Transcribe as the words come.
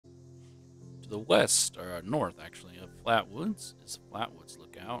the west, or north actually, of Flatwoods. It's Flatwoods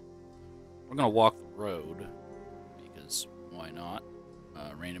Lookout. We're going to walk the road, because why not?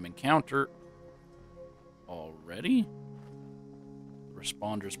 Random encounter already.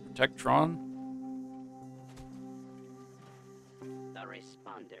 Responders Protectron. The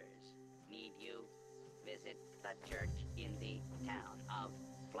responders need you. Visit the church in the town of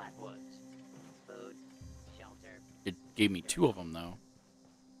Flatwoods. Food, shelter. It gave me 2 of them, though.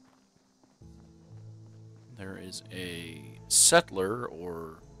 There is a settler,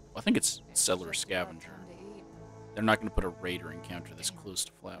 or I think it's settler scavenger. They're not going to put a raider encounter this close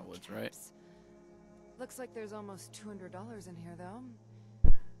to Flatwoods, right? Looks like there's almost $200 in here,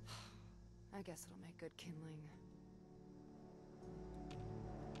 though. I guess it'll make good kindling.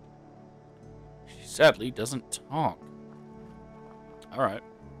 She sadly doesn't talk. Alright.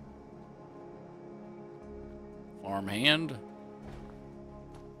 Farmhand.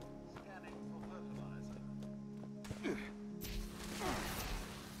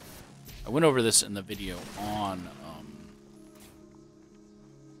 I went over this in the video on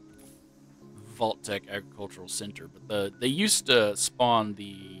Vault-Tec Agricultural Center, but they used to spawn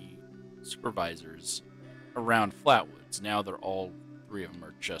the supervisors around Flatwoods. Now they're all 3 of them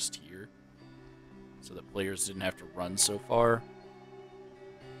are just here, so that players didn't have to run so far.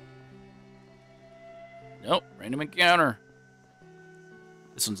 Nope, random encounter.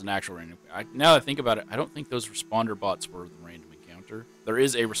 This one's an actual random. Now that I think about it, I don't think those responder bots were the random encounter. There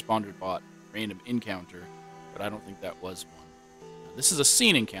is a responder bot random encounter, but I don't think that was one. Now, this is a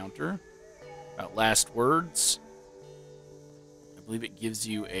scene encounter. About last words. I believe it gives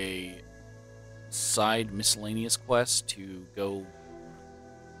you a side miscellaneous quest to go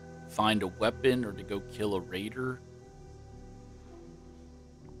find a weapon or to go kill a raider.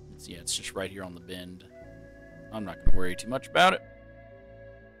 Yeah, it's just right here on the bend. I'm not going to worry too much about it.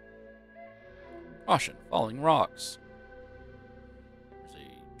 Caution, falling rocks. There's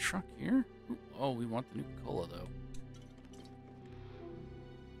a truck here. Ooh, oh, we want the new cola, though.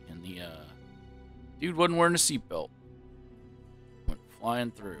 And the, dude wasn't wearing a seatbelt. Went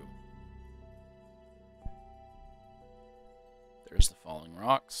flying through. There's the falling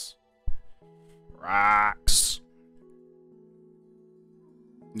rocks. Rocks!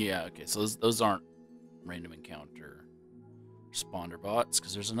 Yeah, okay, so those aren't random encounter responder bots,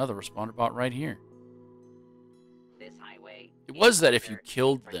 because there's another responder bot right here. This highway. It was that if you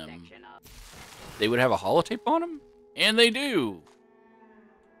killed them, they would have a holotape on them, and they do.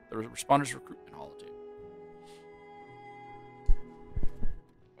 The responders recruitment holotape.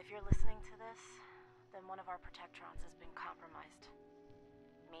 If you're listening to this, then one of our protectrons has been compromised.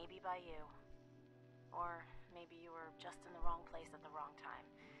 Maybe by you. Or maybe you were just in the wrong place at the wrong time.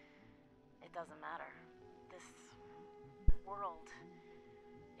 It doesn't matter. This world,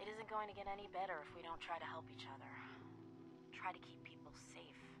 it isn't going to get any better if we don't try to help each other. Try to keep people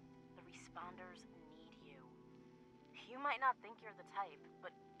safe. The responders need you. You might not think you're the type,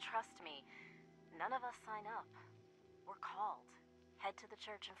 but trust me, none of us sign up. We're called. Head to the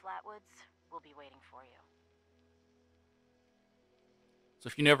church in Flatwoods. We'll be waiting for you. So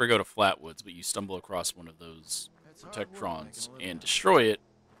if you never go to Flatwoods, but you stumble across one of those protectrons and destroy it,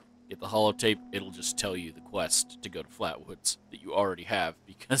 get the holotape, it'll just tell you the quest to go to Flatwoods that you already have,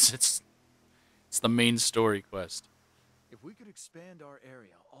 because it's the main story quest. If we could expand our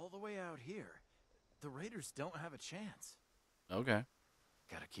area all the way out here, the raiders don't have a chance. Okay.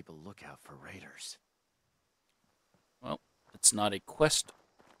 Gotta keep a lookout for raiders. Well, it's not a quest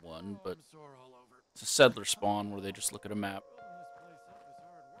one, but it's a settler spawn where they just look at a map.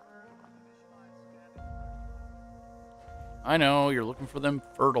 I know, you're looking for them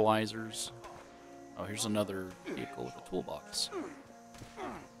fertilizers. Oh, here's another vehicle with a toolbox.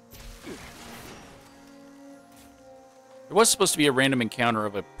 There was supposed to be a random encounter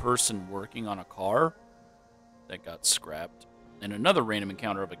of a person working on a car that got scrapped, and another random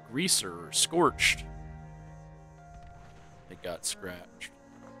encounter of a greaser or scorched that got scratched.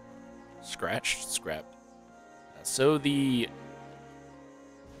 Scrapped. So the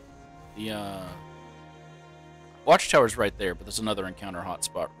watchtower's right there, but there's another encounter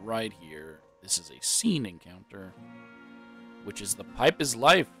hotspot right here. This is a scene encounter, which is the pipe is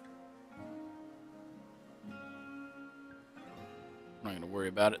life. I'm not going to worry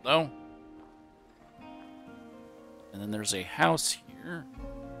about it, though. And then there's a house here.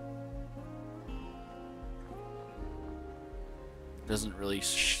 Doesn't really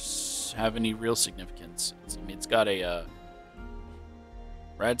have any real significance. It's got a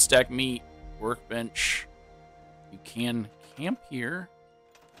radstack meat, workbench. You can camp here,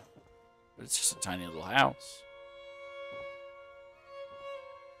 but it's just a tiny little house.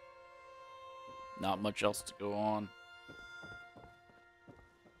 Not much else to go on.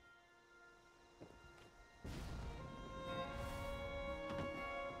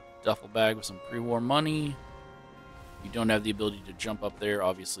 Duffel bag with some pre-war money. You don't have the ability to jump up there.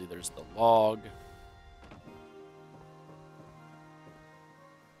 Obviously, there's the log.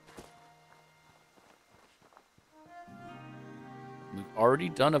 We've already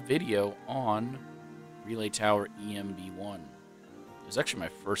done a video on Relay Tower EMB1. It was actually my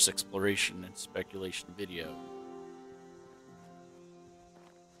first exploration and speculation video.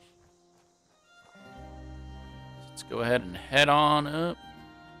 Let's go ahead and head on up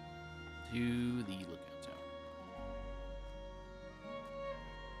to the lookout tower.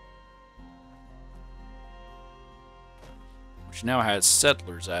 Which now has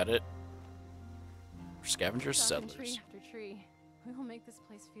settlers at it. Scavengers, settlers. Tree after tree. We will make this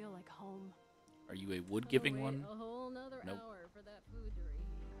place feel like home. Are you a wood-giving one? A whole nother Nope. hour for that food to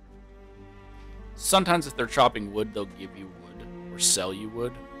reheat. Sometimes if they're chopping wood, they'll give you wood or sell you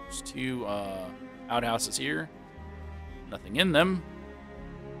wood. There's two outhouses here. Nothing in them.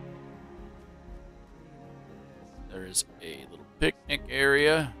 There is a little picnic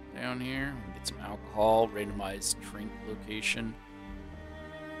area down here. We get some alcohol, randomized drink location,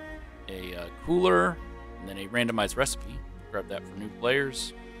 a cooler, and then a randomized recipe. Grab that for new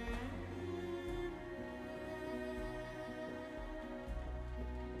players.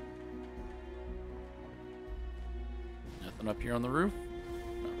 Nothing up here on the roof.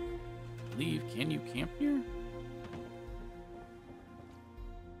 No. I believe, can you camp here?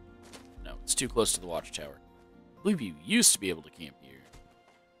 No, it's too close to the watchtower. I believe you used to be able to camp here.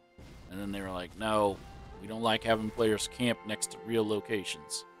 And then they were like, no, we don't like having players camp next to real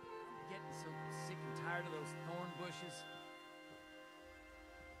locations. I'm getting so sick and tired of those thorn bushes.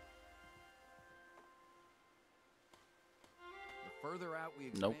 The further out we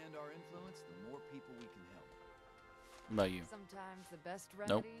expand our influence, the more people we can help. What about you? Sometimes the best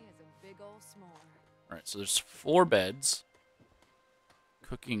remedy is a big old s'more. Alright, so there's 4 beds.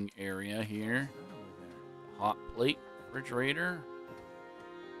 Cooking area here. Hot plate, refrigerator.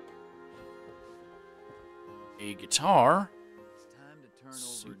 A guitar. It's time to turn over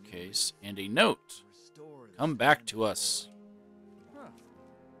Suitcase. And a note. restore this Come back to fine us. Huh,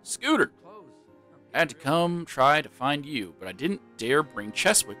 Scooter. clothes. I had to come try to find you, but I didn't dare bring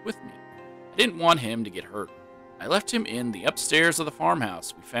Cheswick with me. I didn't want him to get hurt. I left him in the upstairs of the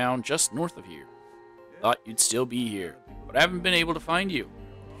farmhouse we found just north of here. Thought you'd still be here, but I haven't been able to find you.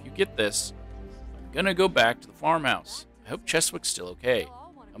 If you get this, I'm gonna go back to the farmhouse. I hope Cheswick's still okay.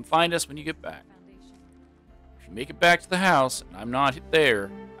 Come find us when you get back. If you make it back to the house and I'm not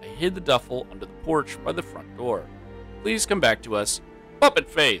there, I hid the duffel under the porch by the front door. Please come back to us. Puppet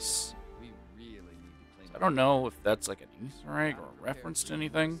Face! We really need to clean I don't know if that's like an Easter egg or a reference to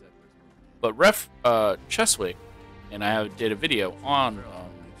anything, but Cheswick and I did a video on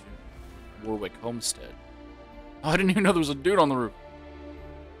Warwick Homestead. Oh, I didn't even know there was a dude on the roof.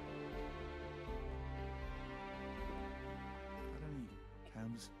 Got any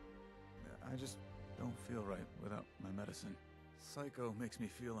chems? I just don't feel right without my medicine. Psycho makes me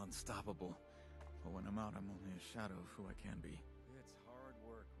feel unstoppable, but when I'm out, I'm only a shadow of who I can be. It's hard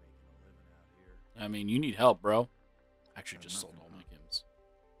work making a living out here. I mean, you need help, bro. Actually, Got just sold nothing, all my chems.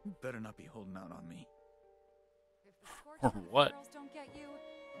 You better not be holding out on me. If the Or Scorching what? girls don't get you,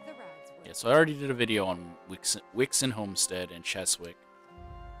 the Rads will. Yeah, so I already did a video on Wixon Homestead and Cheswick.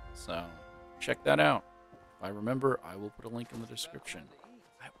 So, check that out. If I remember, I will put a link in the description.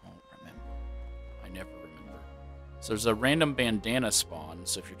 I won't remember. I never remember. So there's a random bandana spawn,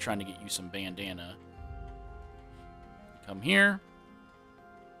 so if you're trying to get you some bandana, come here.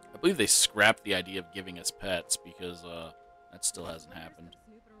 I believe they scrapped the idea of giving us pets because that still hasn't happened.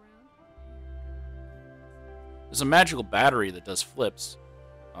 There's a magical battery that does flips.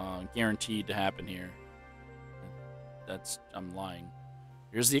 Guaranteed to happen here. I'm lying.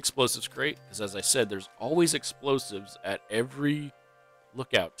 Here's the explosives crate, because as I said, there's always explosives at every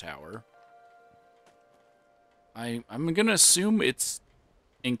lookout tower. I'm gonna assume it's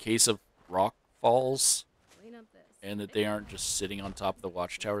in case of rock falls, and that they aren't just sitting on top of the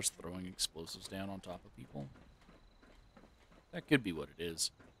watchtowers throwing explosives down on top of people. That could be what it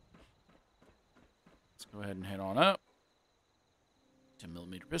is. Let's go ahead and head on up.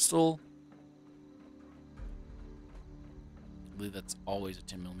 10mm pistol. I believe that's always a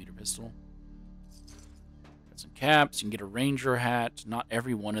 10mm pistol. Got some caps. You can get a ranger hat. Not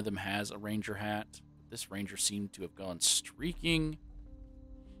every one of them has a ranger hat. This ranger seemed to have gone streaking.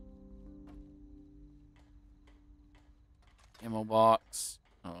 Ammo box.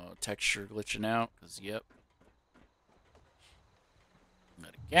 Texture glitching out, because, yep.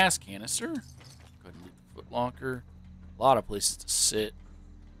 Got a gas canister. footlocker, a lot of places to sit,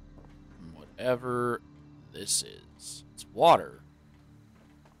 and whatever this is. It's water.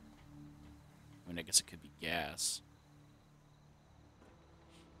 I mean, I guess it could be gas.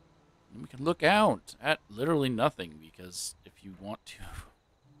 And we can look out at literally nothing, because if you want to...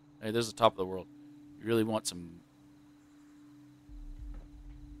 Hey, there's the top of the world. You really want some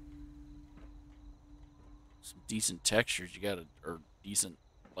decent textures, you gotta... Or decent,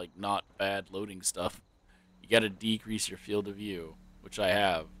 like, not bad loading stuff. You gotta decrease your field of view, which I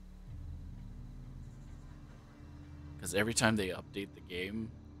have. Because every time they update the game,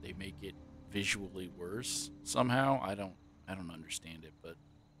 they make it visually worse somehow. I don't understand it, but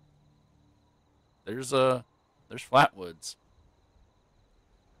there's Flatwoods.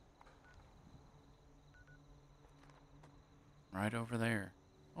 Right over there.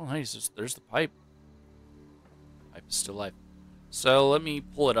 Oh, nice. There's the pipe. Pipe is still alive. So let me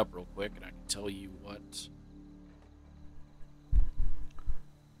pull it up real quick, and I can tell you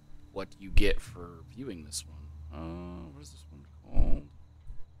what you get for viewing this one. What is this one called?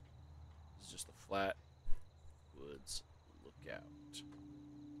 This is just the Flatwoods Lookout.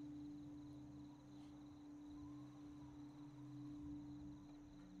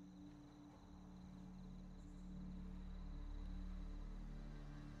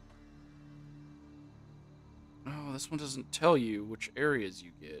 Oh, this one doesn't tell you which areas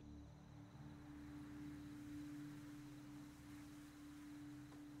you get.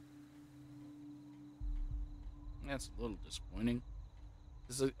 That's a little disappointing.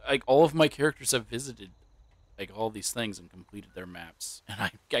 Because, like, all of my characters have visited, like, all these things and completed their maps. And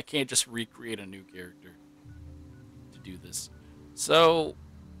I can't just recreate a new character to do this. So,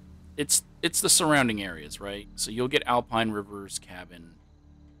 it's the surrounding areas, right? So you'll get Alpine River's cabin.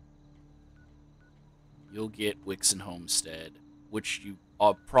 You'll get Wixon Homestead, which you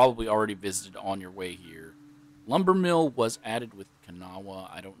probably already visited on your way here. Lumber Mill was added with Kanawha.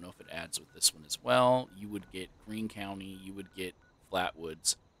 I don't know if it adds with this one as well. You would get Greene County. You would get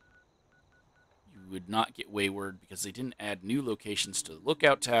Flatwoods. You would not get Wayward because they didn't add new locations to the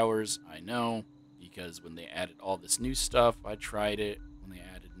lookout towers. I know, because when they added all this new stuff, I tried it. When they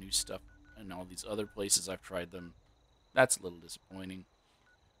added new stuff in all these other places, I've tried them. That's a little disappointing.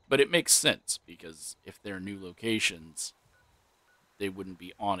 But it makes sense, because if they're new locations, they wouldn't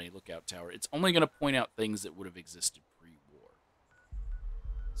be on a lookout tower. It's only going to point out things that would have existed pre-war.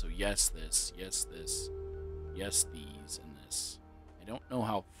 So yes, this, yes, these, and this. I don't know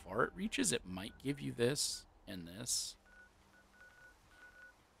how far it reaches. It might give you this and this.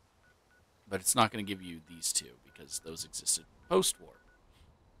 But it's not going to give you these two, because those existed post-war.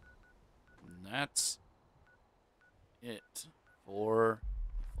 And that's it for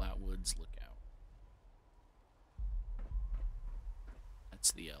Flatwoods Lookout.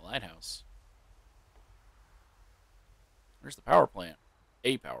 That's the lighthouse. Where's the power plant?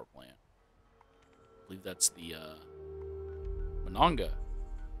 A power plant. I believe that's the Monongah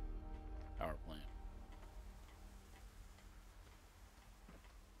power plant.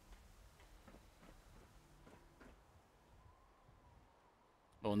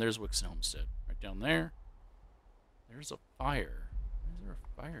 Oh, and there's Wixon Homestead. Right down there. There's a fire. Why is there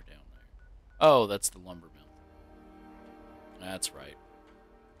a fire down there? Oh, that's the lumber mill. That's right.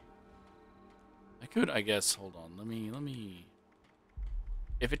 I could, I guess, hold on. Let me...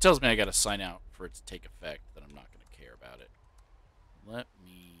 If it tells me I gotta sign out for it to take effect, then I'm not gonna care about it. Let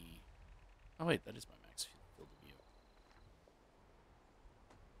me... Oh, wait, that is my max field of view.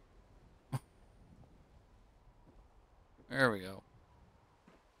 There we go.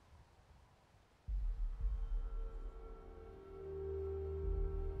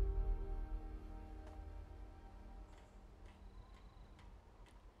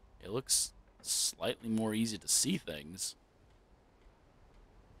 It looks slightly more easy to see things.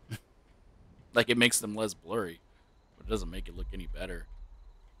 Like, it makes them less blurry, but it doesn't make it look any better.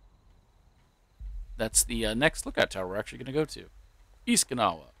 That's the next lookout tower we're actually going to go to. East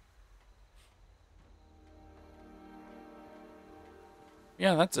Kanawha.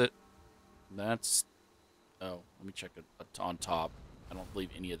 Yeah, that's it. That's... Oh, let me check it on top. I don't believe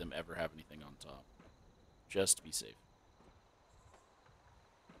any of them ever have anything on top. Just to be safe.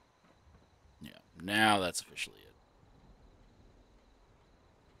 Yeah, now that's officially